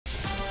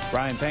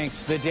Brian,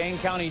 thanks. The Dane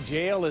County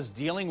Jail is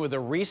dealing with a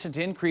recent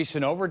increase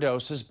in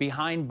overdoses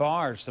behind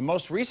bars. The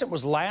most recent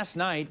was last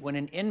night when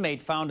an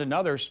inmate found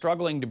another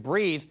struggling to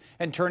breathe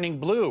and turning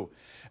blue.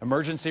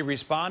 Emergency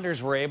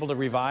responders were able to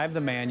revive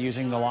the man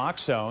using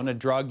naloxone, a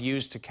drug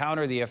used to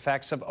counter the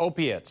effects of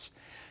opiates.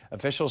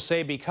 Officials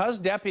say because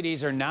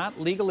deputies are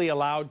not legally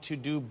allowed to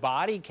do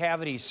body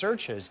cavity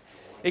searches,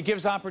 it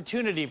gives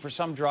opportunity for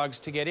some drugs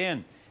to get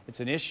in. It's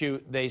an issue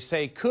they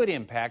say could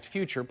impact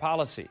future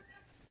policy.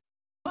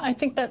 I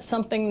think that's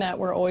something that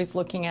we're always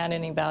looking at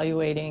and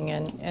evaluating,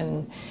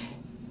 and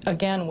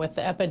again, with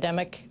the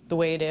epidemic the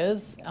way it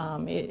is,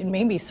 it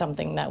may be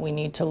something that we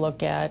need to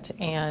look at.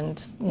 And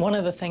one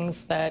of the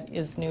things that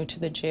is new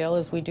to the jail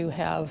is we do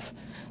have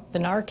the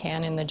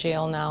Narcan in the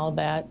jail now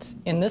that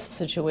in this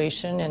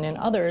situation and in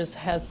others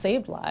has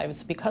saved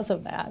lives because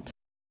of that.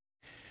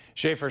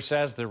 Schaefer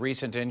says the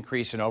recent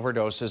increase in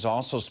overdoses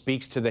also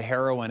speaks to the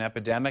heroin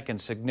epidemic and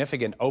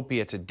significant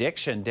opiate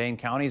addiction Dane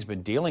County's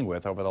been dealing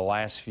with over the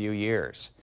last few years.